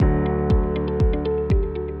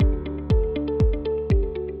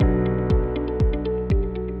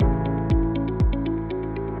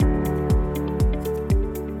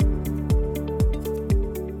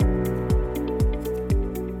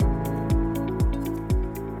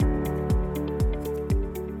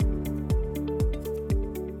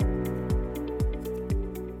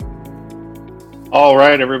All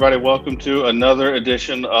right, everybody, welcome to another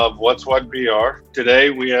edition of What's What BR. Today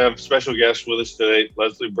we have special guest with us today,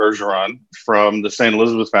 Leslie Bergeron from the St.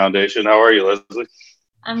 Elizabeth Foundation. How are you, Leslie?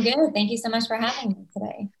 I'm good. Thank you so much for having me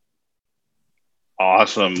today.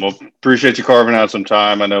 Awesome. Well, appreciate you carving out some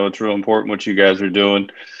time. I know it's real important what you guys are doing.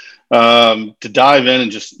 To dive in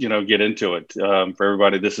and just get into it for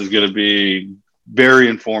everybody, this is going to be very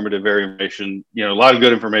informative, very information. A lot of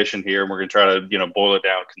good information here, and we're going to try to boil it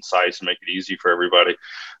down, concise, and make it easy for everybody.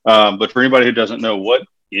 But for anybody who doesn't know, what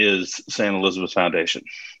is St. Elizabeth Foundation?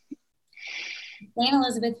 St.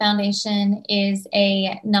 Elizabeth Foundation is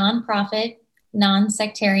a nonprofit,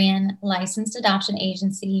 non-sectarian licensed adoption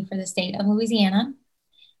agency for the state of Louisiana.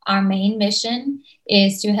 Our main mission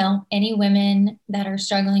is to help any women that are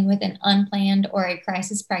struggling with an unplanned or a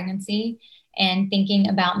crisis pregnancy and thinking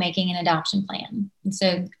about making an adoption plan. And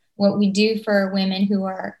so what we do for women who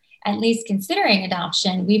are at least considering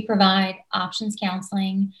adoption, we provide options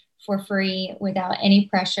counseling for free without any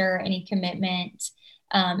pressure, any commitment.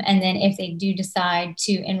 And then if they do decide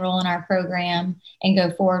to enroll in our program and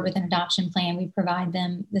go forward with an adoption plan, we provide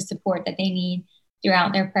them the support that they need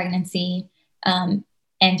throughout their pregnancy and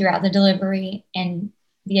throughout the delivery and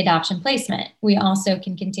the adoption placement. We also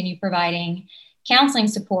can continue providing counseling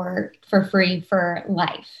support for free for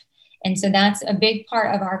life. And so that's a big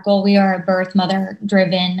part of our goal. We are a birth mother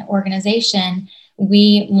driven organization.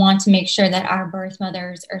 We want to make sure that our birth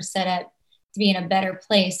mothers are set up to be in a better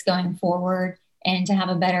place going forward and to have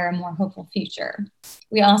a better and more hopeful future.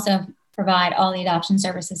 We also provide all the adoption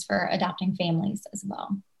services for adopting families as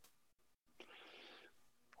well.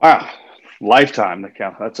 Wow, lifetime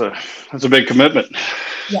account. That's a big commitment.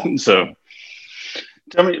 Yeah. So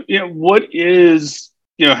tell me, what is,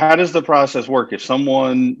 how does the process work? If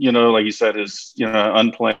someone, like you said, is,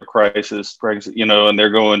 unplanned crisis, pregnancy, and they're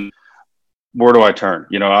going, where do I turn?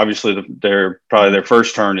 Obviously their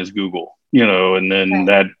first turn is Google, and then Right.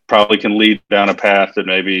 that probably can lead down a path that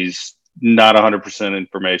maybe is not 100%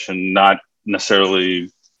 information, not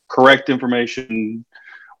necessarily correct information.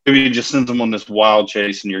 Maybe you just send them on this wild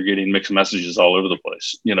chase and you're getting mixed messages all over the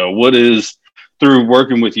place. What is through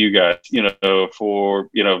working with you guys, for,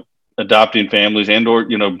 adopting families and or,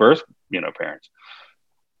 birth, parents?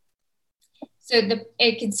 So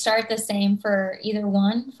it could start the same for either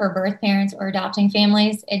one, for birth parents or adopting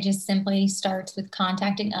families. It just simply starts with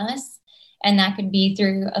contacting us, and that could be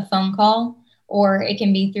through a phone call or it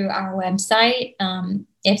can be through our website.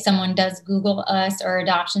 If someone does Google us or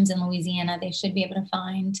adoptions in Louisiana, they should be able to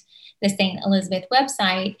find the St. Elizabeth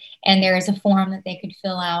website, and there is a form that they could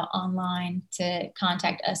fill out online to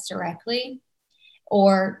contact us directly,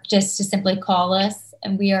 or just to simply call us.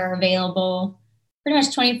 And we are available pretty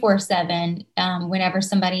much 24/7 whenever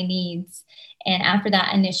somebody needs. And after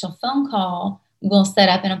that initial phone call, we'll set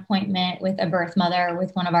up an appointment with a birth mother,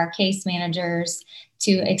 with one of our case managers,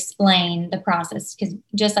 to explain the process. Because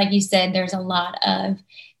just like you said, there's a lot of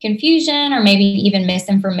confusion or maybe even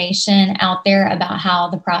misinformation out there about how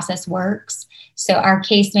the process works. So our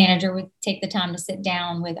case manager would take the time to sit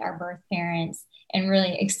down with our birth parents and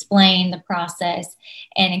really explain the process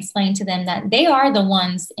and explain to them that they are the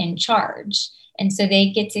ones in charge. And so they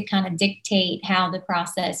get to kind of dictate how the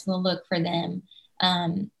process will look for them.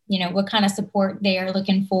 What kind of support they are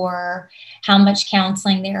looking for, how much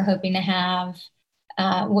counseling they are hoping to have,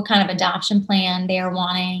 what kind of adoption plan they are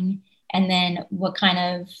wanting, and then what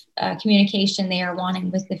kind of communication they are wanting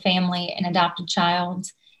with the family and adopted child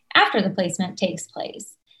after the placement takes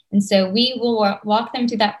place. And so we will walk them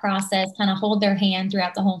through that process, kind of hold their hand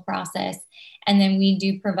throughout the whole process. And then we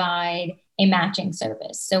do provide a matching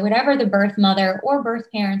service. So whatever the birth mother or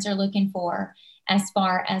birth parents are looking for as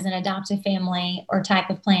far as an adoptive family or type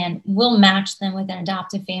of plan, we'll match them with an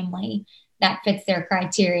adoptive family that fits their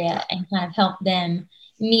criteria and kind of help them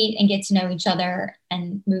meet and get to know each other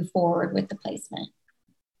and move forward with the placement.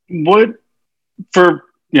 What for,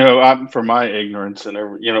 for my ignorance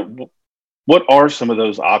and what are some of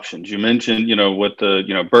those options? You mentioned, what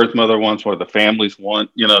the, birth mother wants, what the families want,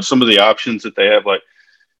 some of the options that they have, like,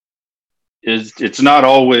 it's not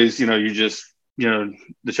always, you just,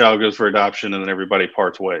 the child goes for adoption and then everybody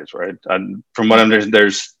parts ways, right? From what I'm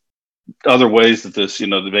there's other ways that this,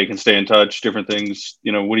 that they can stay in touch, different things.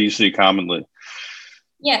 What do you see commonly?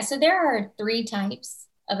 Yeah, so there are 3 types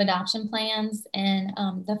of adoption plans, and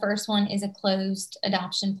the first one is a closed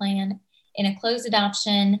adoption plan. In a closed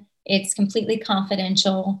adoption, it's completely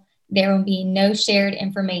confidential. There will be no shared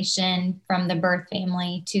information from the birth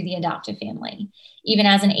family to the adoptive family. Even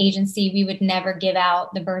as an agency, we would never give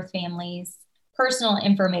out the birth family's personal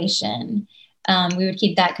information. We would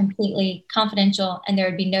keep that completely confidential, and there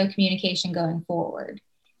would be no communication going forward.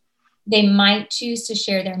 They might choose to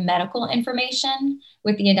share their medical information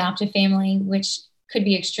with the adoptive family, which could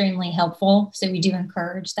be extremely helpful. So we do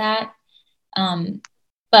encourage that.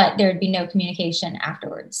 But there would be no communication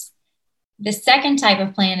afterwards. The second type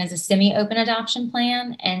of plan is a semi-open adoption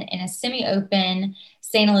plan. And in a semi-open,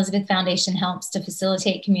 St. Elizabeth Foundation helps to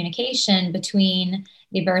facilitate communication between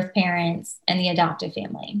the birth parents and the adoptive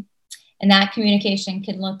family. And that communication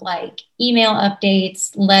can look like email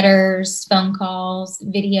updates, letters, phone calls,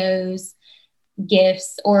 videos,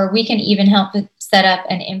 gifts, or we can even help set up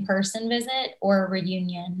an in-person visit or a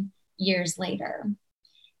reunion years later.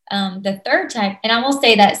 The third type, and I will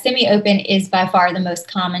say that semi-open is by far the most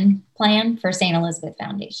common plan for St. Elizabeth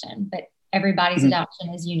Foundation, but everybody's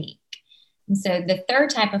adoption is unique. And so the third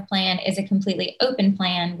type of plan is a completely open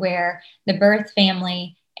plan where the birth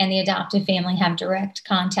family and the adoptive family have direct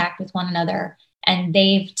contact with one another, and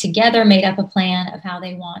they've together made up a plan of how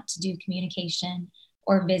they want to do communication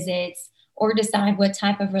or visits or decide what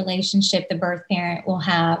type of relationship the birth parent will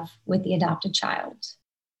have with the adopted child.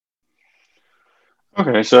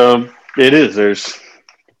 Okay, so there's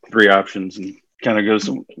three options and kind of goes.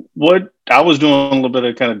 What I was doing a little bit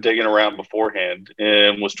of kind of digging around beforehand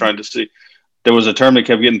and was trying to see, there was a term that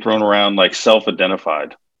kept getting thrown around, like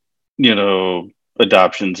self-identified,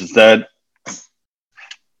 adoptions. Do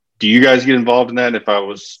you guys get involved in that? If I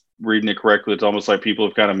was reading it correctly, it's almost like people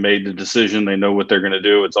have kind of made the decision. They know what they're going to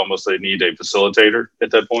do. It's almost they need a facilitator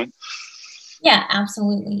at that point. Yeah,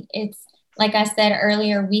 absolutely. It's like I said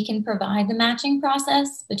earlier, we can provide the matching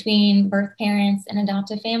process between birth parents and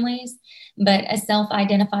adoptive families, but a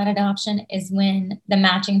self-identified adoption is when the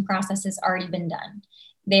matching process has already been done.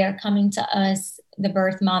 They are coming to us, the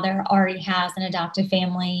birth mother already has an adoptive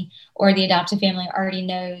family, or the adoptive family already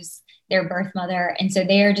knows their birth mother. And so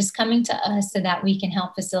they are just coming to us so that we can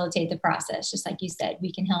help facilitate the process. Just like you said,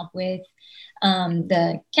 we can help with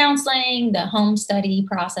the counseling, the home study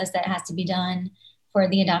process that has to be done for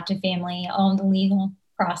the adoptive family, all the legal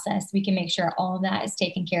process. We can make sure all of that is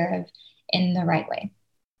taken care of in the right way.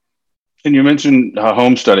 And you mentioned a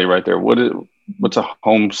home study right there. What's a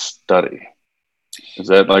home study? Is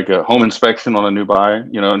that like a home inspection on a new buy?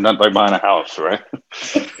 Not like buying a house, right?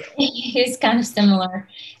 It's kind of similar.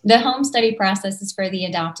 The home study process is for the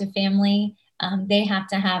adoptive family. They have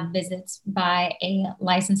to have visits by a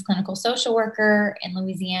licensed clinical social worker in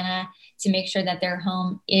Louisiana to make sure that their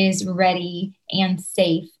home is ready and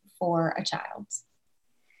safe for a child.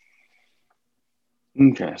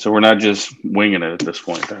 Okay, so we're not just winging it at this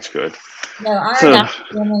point. That's good. No, our adoptive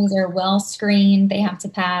families are well screened. They have to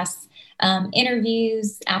pass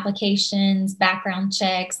interviews, applications, background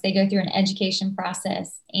checks. They go through an education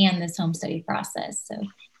process and this home study process. So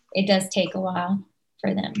it does take a while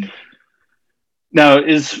for them. Now,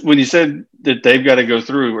 when you said that they've got to go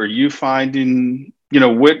through, are you finding,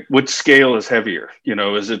 what scale is heavier?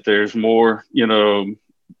 Is it there's more,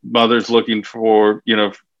 mothers looking for,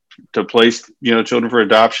 to place, children for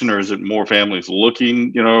adoption, or is it more families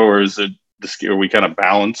looking, or is it are we kind of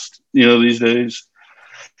balanced, these days?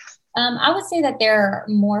 I would say that there are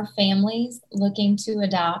more families looking to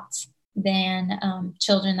adopt than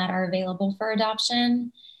children that are available for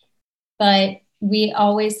adoption. But we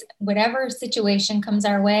always, whatever situation comes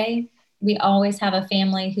our way, we always have a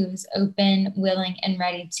family who's open, willing, and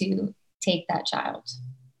ready to take that child.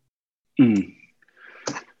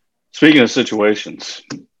 Speaking of situations,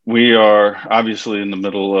 we are obviously in the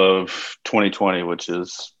middle of 2020, which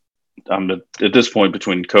is, I'm at this point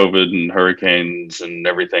between COVID and hurricanes and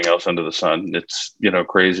everything else under the sun. It's,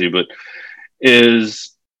 crazy, but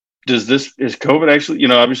is COVID actually,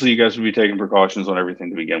 obviously you guys would be taking precautions on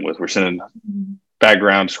everything to begin with. We're sending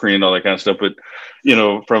background screen, all that kind of stuff. But,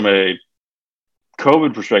 from a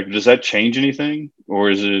COVID perspective, does that change anything? Or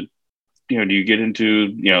is it, do you get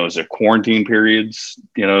into, is it quarantine periods,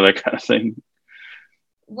 that kind of thing?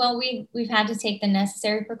 Well, we've had to take the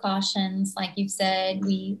necessary precautions. Like you've said,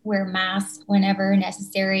 we wear masks whenever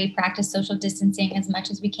necessary, practice social distancing as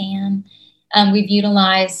much as we can. We've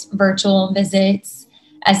utilized virtual visits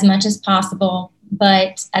as much as possible.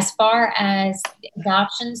 But as far as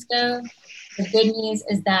adoptions go, the good news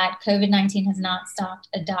is that COVID-19 has not stopped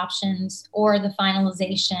adoptions or the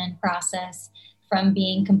finalization process from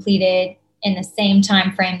being completed in the same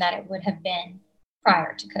time frame that it would have been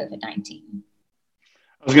prior to COVID-19.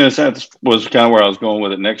 I was going to say this was kind of where I was going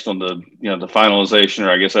with it next on the, the finalization,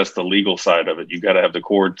 or I guess that's the legal side of it. You got to have the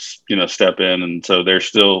courts, step in. And so they're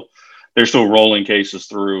still rolling cases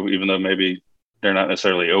through, even though maybe they're not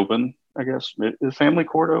necessarily open, I guess. Is family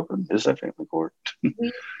court open? Is that family court?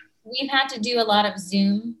 We've had to do a lot of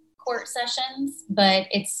Zoom court sessions, but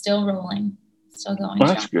it's still rolling, still going. Well,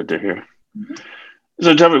 that's good to hear. Mm-hmm.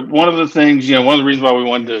 So, Jeff, one of the things, one of the reasons why we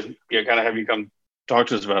wanted to kind of have you come talk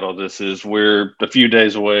to us about all this is we're a few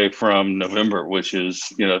days away from November, which is,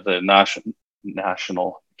 the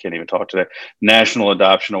national, can't even talk today, National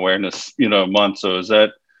Adoption Awareness, month. So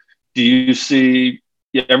do you see,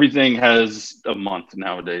 everything has a month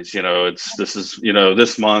nowadays, this is,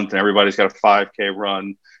 this month and everybody's got a 5K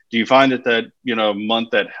run. Do you find that, month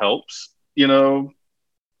that helps,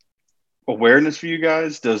 awareness for you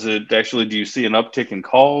guys? Does it actually, do you see an uptick in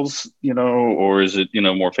calls, or is it,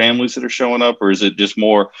 more families that are showing up, or is it just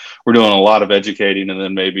more, we're doing a lot of educating and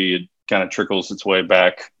then maybe it kind of trickles its way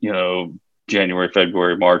back, January,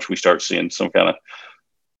 February, March, we start seeing some kind of,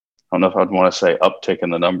 I don't know if I'd want to say uptick in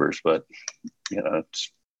the numbers, but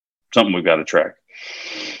it's something we've got to track.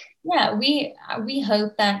 Yeah, we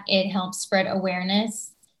hope that it helps spread awareness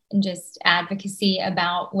and just advocacy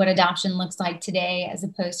about what adoption looks like today as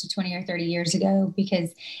opposed to 20 or 30 years ago,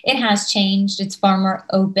 because it has changed. It's far more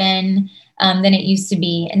open than it used to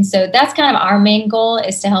be. And so that's kind of our main goal,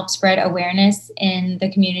 is to help spread awareness in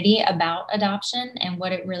the community about adoption and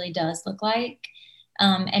what it really does look like.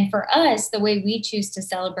 And for us, the way we choose to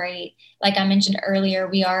celebrate, like I mentioned earlier,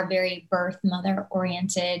 we are a very birth mother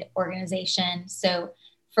oriented organization. So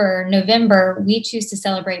for November, we choose to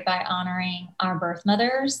celebrate by honoring our birth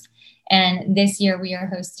mothers. And this year we are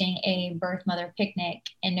hosting a birth mother picnic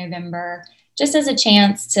in November, just as a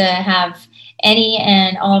chance to have any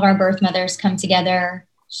and all of our birth mothers come together,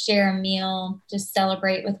 share a meal, just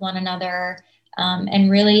celebrate with one another, and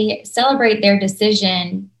really celebrate their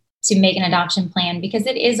decision to make an adoption plan, because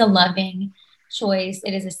it is a loving choice.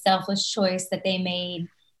 It is a selfless choice that they made,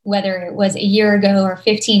 whether it was a year ago or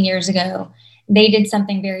 15 years ago. They did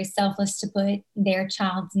something very selfless to put their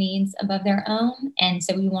child's needs above their own. And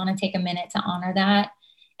so we want to take a minute to honor that.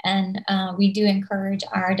 And we do encourage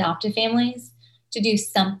our adoptive families to do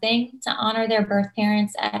something to honor their birth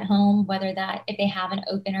parents at home, whether that, if they have an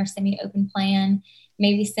open or semi-open plan,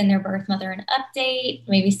 maybe send their birth mother an update,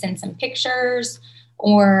 maybe send some pictures,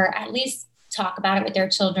 or at least talk about it with their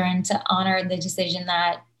children to honor the decision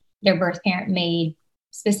that their birth parent made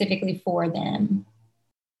specifically for them.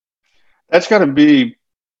 That's got to be,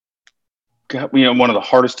 one of the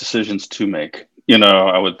hardest decisions to make,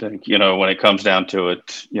 I would think, when it comes down to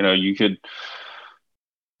it, you could,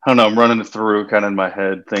 I don't know, I'm running it through kind of in my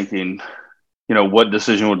head thinking, what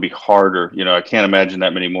decision would be harder? I can't imagine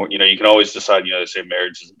that many more, you can always decide, they say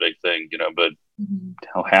marriage is a big thing, but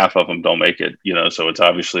half of them don't make it, so it's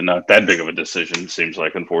obviously not that big of a decision, it seems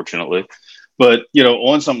like, unfortunately. But,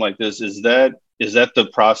 on something like this, is that the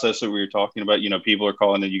process that we were talking about? People are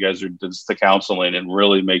calling it, you guys are just the counseling and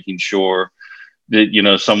really making sure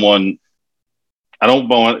that, someone, I don't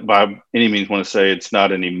want, by any means want to say it's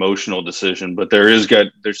not an emotional decision, but there's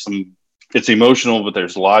some, it's emotional, but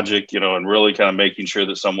there's logic, and really kind of making sure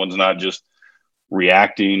that someone's not just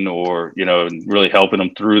reacting or, and really helping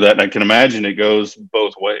them through that. And I can imagine it goes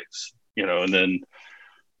both ways, and then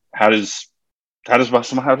how does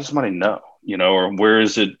somebody know, or where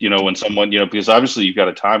is it, when someone, because obviously you've got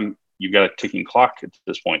a ticking clock at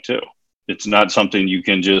this point too. It's not something you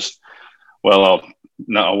can just, well,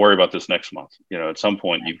 I'll worry about this next month. At some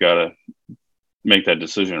point you've got to make that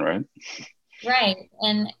decision, right? Right.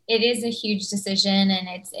 And it is a huge decision, and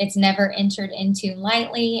it's never entered into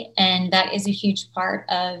lightly. And that is a huge part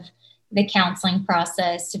of the counseling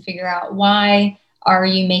process, to figure out, why are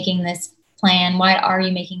you making this plan? Why are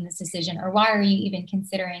you making this decision? Or why are you even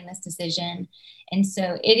considering this decision? And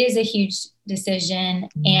so it is a huge decision,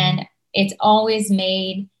 and it's always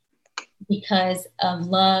made because of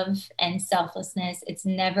love and selflessness. It's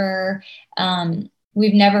never,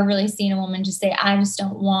 we've never really seen a woman just say, I just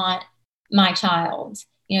don't want my child.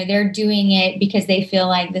 They're doing it because they feel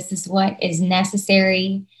like this is what is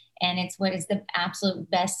necessary, and it's what is the absolute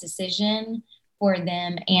best decision for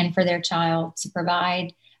them and for their child, to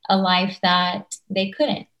provide a life that they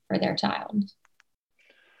couldn't for their child.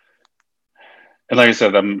 And like I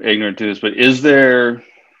said, I'm ignorant to this, but is there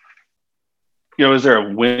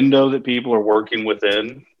a window that people are working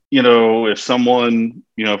within? If someone,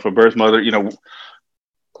 if a birth mother,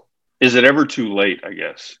 is it ever too late, I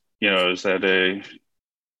guess? Is that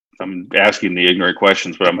I'm asking the ignorant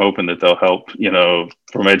questions, but I'm hoping that they'll help,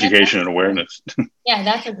 from education and awareness. Yeah,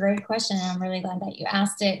 that's a great question. And I'm really glad that you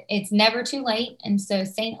asked it. It's never too late. And so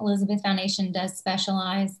St. Elizabeth Foundation does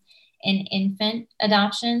specialize in infant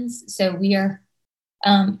adoptions. So we are,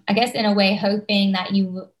 I guess, in a way, hoping that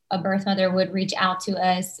a birth mother would reach out to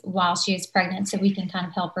us while she is pregnant, so we can kind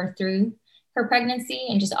of help her through her pregnancy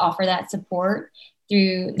and just offer that support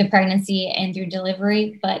through the pregnancy and through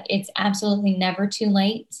delivery. But it's absolutely never too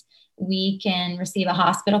late. We can receive a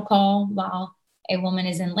hospital call while a woman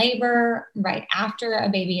is in labor, right after a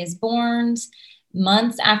baby is born,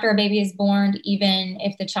 months after a baby is born, even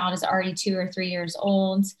if the child is already 2 or 3 years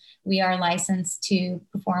old, we are licensed to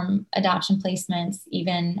perform adoption placements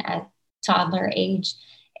even at toddler age.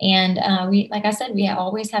 And we, like I said, we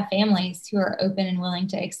always have families who are open and willing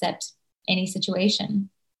to accept any situation.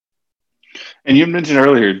 And you mentioned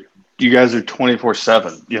earlier, you guys are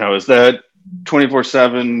 24/7. Is that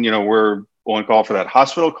 24/7? We're on call for that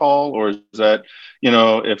hospital call, or is that,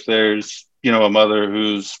 if there's, a mother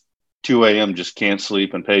who's 2 a.m. just can't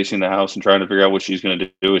sleep and pacing the house and trying to figure out what she's going to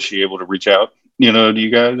do, is she able to reach out, to you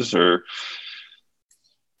guys, or?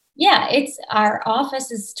 Yeah, it's our office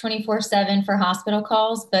is 24/7 for hospital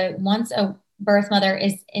calls, but once a birth mother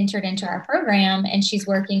is entered into our program and she's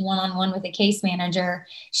working one-on-one with a case manager,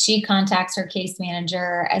 she contacts her case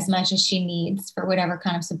manager as much as she needs for whatever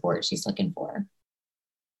kind of support she's looking for.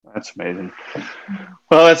 That's amazing.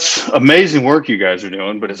 Well, that's amazing work you guys are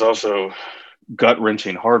doing, but it's also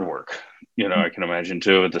gut-wrenching hard work, I can imagine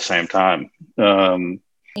too at the same time.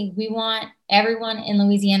 We want everyone in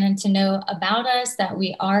Louisiana to know about us, that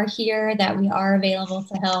we are here, that we are available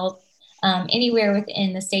to help anywhere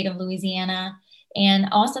within the state of Louisiana, and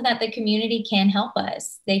also that the community can help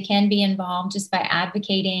us. They can be involved just by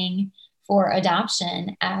advocating for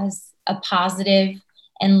adoption as a positive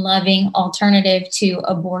and loving alternative to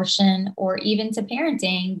abortion or even to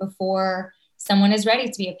parenting before someone is ready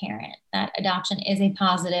to be a parent. That adoption is a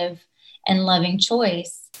positive and loving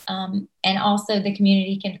choice. And also the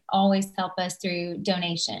community can always help us through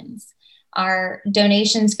donations. Our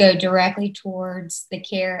donations go directly towards the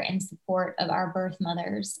care and support of our birth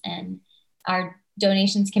mothers. And our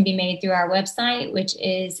donations can be made through our website, which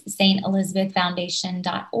is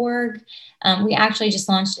StElizabethFoundation.org. We actually just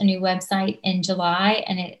launched a new website in July,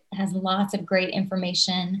 and it has lots of great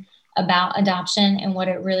information about adoption and what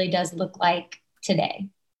it really does look like today.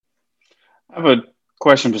 I have a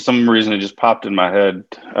question. For some reason it just popped in my head,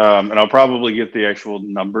 and I'll probably get the actual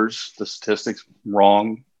numbers, the statistics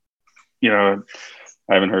wrong. I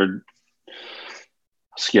haven't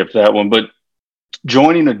skip that one, but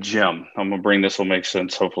joining a gym, I'm gonna bring this will make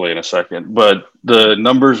sense hopefully in a second, but the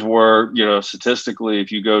numbers were, statistically,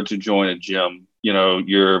 if you go to join a gym,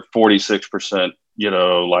 you're 46%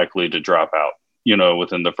 likely to drop out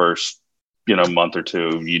within the first month or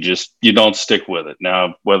two. You don't stick with it.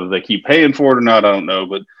 Now, whether they keep paying for it or not, I don't know,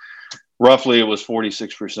 but roughly it was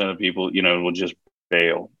 46% of people, will just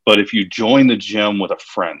bail. But if you join the gym with a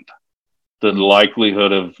friend, the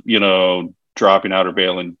likelihood of, dropping out or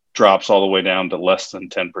bailing drops all the way down to less than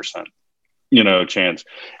 10%, chance.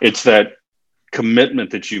 It's that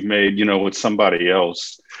commitment that you've made, with somebody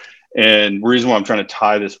else. And the reason why I'm trying to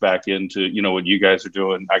tie this back into, what you guys are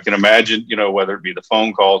doing, I can imagine, whether it be the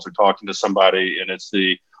phone calls or talking to somebody, and it's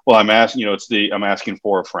I'm asking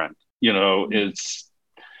for a friend, it's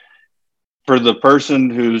for the person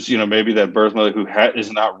who's, maybe that birth mother who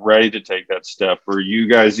is not ready to take that step. Or you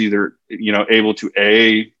guys either, able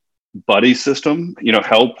to buddy system,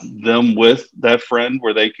 help them with that friend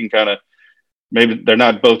where they can kind of, maybe they're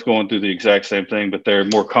not both going through the exact same thing, but they're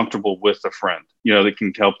more comfortable with the friend, that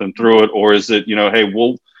can help them through it? Or is it, hey,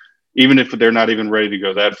 even if they're not even ready to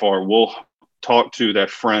go that far, we'll talk to that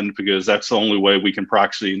friend because that's the only way we can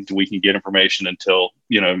proxy, we can get information until,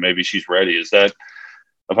 maybe she's ready. Is that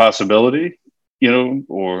a possibility,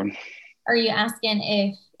 or? Are you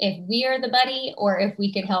asking if we are the buddy or if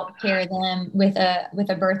we could help pair them with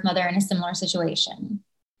a birth mother in a similar situation?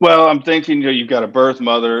 Well, I'm thinking, you've got a birth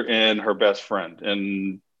mother and her best friend,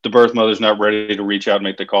 and the birth mother's not ready to reach out and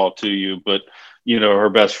make the call to you, but her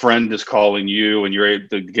best friend is calling you and you're able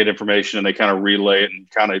to get information, and they kind of relay it and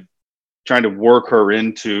kind of trying to work her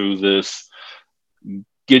into this,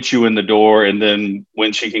 get you in the door. And then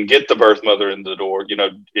when she can get the birth mother in the door,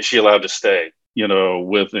 is she allowed to stay,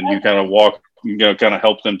 with, and you kind of walk, kind of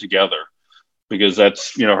help them together, because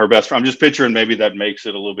that's, her best friend. I'm just picturing maybe that makes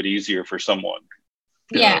it a little bit easier for someone.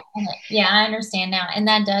 Yeah. I understand now. And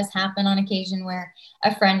that does happen on occasion where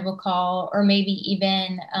a friend will call, or maybe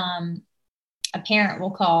even a parent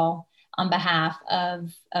will call on behalf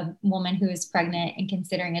of a woman who is pregnant and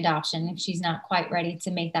considering adoption if she's not quite ready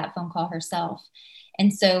to make that phone call herself.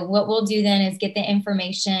 And so what we'll do then is get the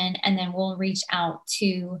information, and then we'll reach out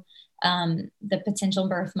to the potential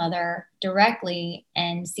birth mother directly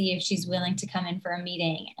and see if she's willing to come in for a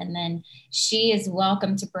meeting. And then she is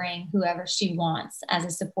welcome to bring whoever she wants as a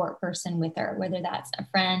support person with her, whether that's a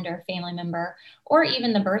friend or family member, or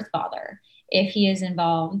even the birth father. If he is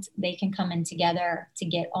involved, they can come in together to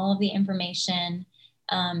get all of the information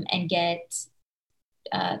and get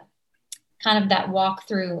kind of that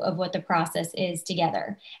walkthrough of what the process is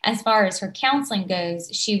together. As far as her counseling goes,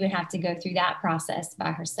 she would have to go through that process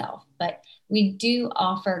by herself. But we do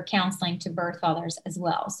offer counseling to birth fathers as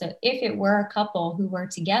well. So if it were a couple who were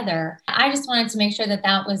together, I just wanted to make sure that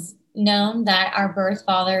that was known, that our birth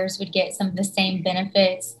fathers would get some of the same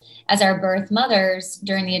benefits as our birth mothers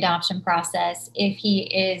during the adoption process. If he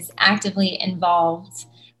is actively involved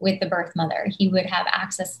with the birth mother, he would have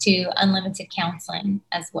access to unlimited counseling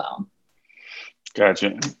as well. Gotcha.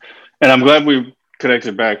 And I'm glad we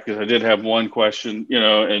connected back, because I did have one question,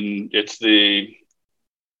 and it's the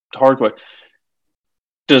hard question.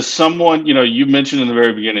 Does someone, you mentioned in the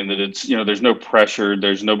very beginning that it's, there's no pressure,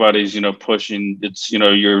 there's nobody's, pushing, it's,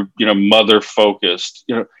 you're, mother focused,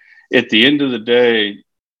 at the end of the day,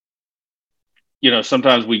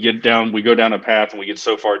 sometimes we go down a path and we get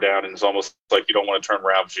so far down and it's almost like you don't want to turn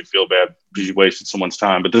around because you feel bad because you wasted someone's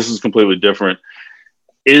time. But this is completely different.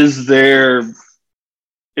 Is there,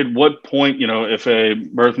 at what point, if a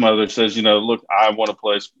birth mother says, look, I want to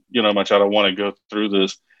place, my child, I want to go through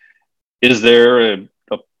this, is there a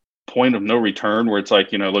point of no return where it's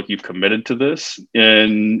like, look, you've committed to this?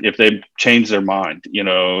 And if they change their mind,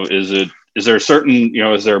 is there a certain,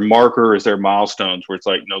 is there a marker, is there milestones where it's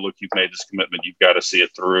like, no, look, you've made this commitment, you've got to see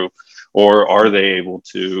it through? Or are they able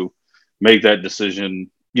to make that decision?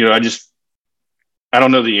 I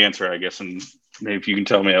don't know the answer, I guess. And maybe if you can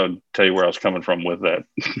tell me, I would tell you where I was coming from with that.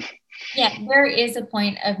 Yeah, there is a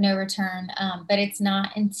point of no return, but it's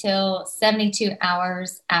not until 72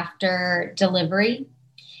 hours after delivery.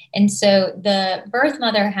 And so the birth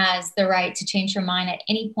mother has the right to change her mind at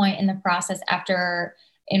any point in the process after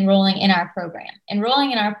enrolling in our program.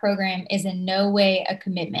 Enrolling in our program is in no way a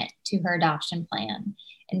commitment to her adoption plan.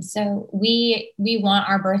 And so we want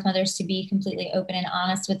our birth mothers to be completely open and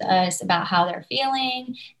honest with us about how they're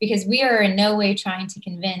feeling, because we are in no way trying to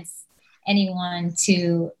convince anyone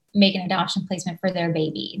to make an adoption placement for their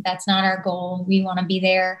baby. That's not our goal. We want to be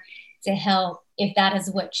there to help if that is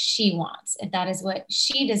what she wants, if that is what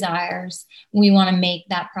she desires. We want to make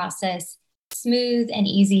that process smooth and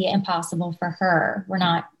easy and possible for her. We're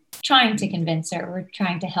not trying to convince her. We're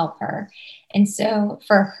trying to help her. And so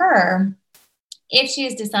for her, if she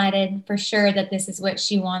has decided for sure that this is what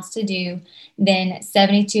she wants to do, then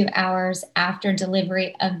 72 hours after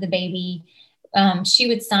delivery of the baby, she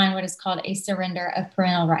would sign what is called a surrender of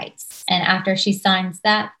parental rights. And after she signs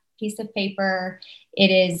that piece of paper, it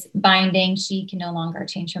is binding. She can no longer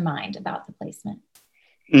change her mind about the placement.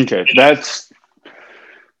 Okay.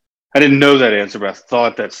 I didn't know that answer, but I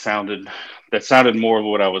thought that sounded more of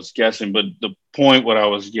what I was guessing. But the point, what I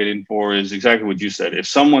was getting for is exactly what you said. If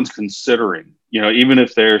someone's considering, even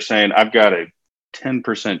if they're saying, I've got a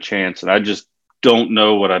 10% chance and I just don't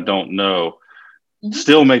know what I don't know,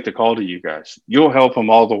 still make the call to you guys. You'll help them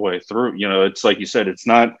all the way through. It's like you said, it's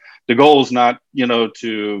not, the goal is not,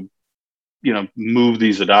 to, move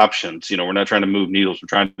these adoptions. We're not trying to move needles. We're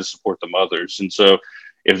trying to support the mothers. And so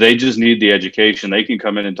if they just need the education, they can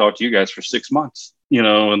come in and talk to you guys for 6 months,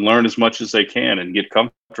 and learn as much as they can and get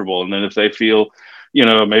comfortable. And then if they feel,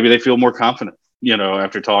 maybe they feel more confident,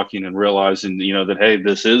 after talking and realizing, that, hey,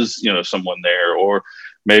 this is, someone there, or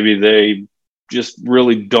maybe they just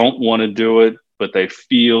really don't want to do it, but they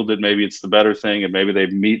feel that maybe it's the better thing. And maybe they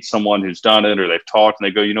meet someone who's done it, or they've talked and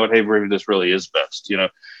they go, you know what, hey, maybe this really is best.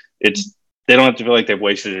 They don't have to feel like they've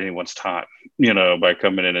wasted anyone's time, by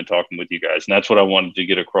coming in and talking with you guys. And that's what I wanted to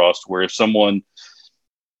get across, where if someone,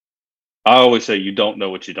 I always say, you don't know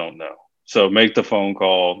what you don't know. So make the phone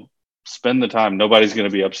call, spend the time. Nobody's going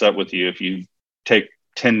to be upset with you if you take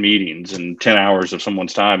 10 meetings and 10 hours of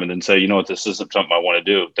someone's time and then say, you know what, this isn't something I want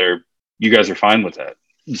to do. You guys are fine with that.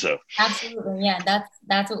 So absolutely. Yeah,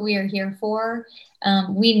 that's what we are here for.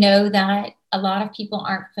 We know that a lot of people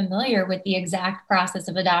aren't familiar with the exact process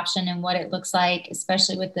of adoption and what it looks like,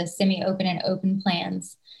 especially with the semi-open and open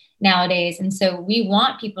plans nowadays. And so we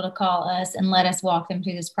want people to call us and let us walk them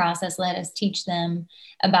through this process, let us teach them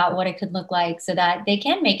about what it could look like so that they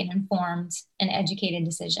can make an informed and educated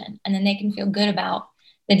decision. And then they can feel good about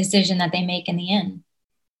the decision that they make in the end.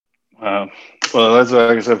 Well, that's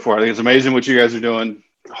like I said before. I think it's amazing what you guys are doing.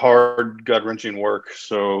 Hard, gut-wrenching work.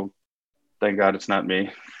 So thank God it's not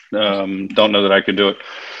me. Don't know that I could do it.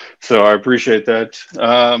 So I appreciate that.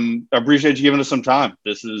 I appreciate you giving us some time.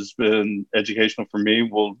 This has been educational for me.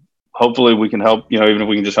 Hopefully we can help, even if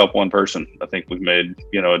we can just help one person. I think we've made,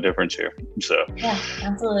 a difference here. So yeah,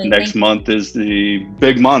 absolutely. Next month is the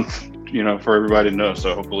big month, for everybody to know.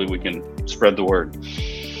 So hopefully we can spread the word.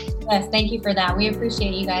 Yes, thank you for that. We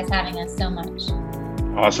appreciate you guys having us so much.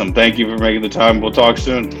 Awesome. Thank you for making the time. We'll talk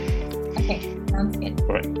soon. Okay, sounds good. All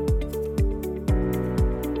right.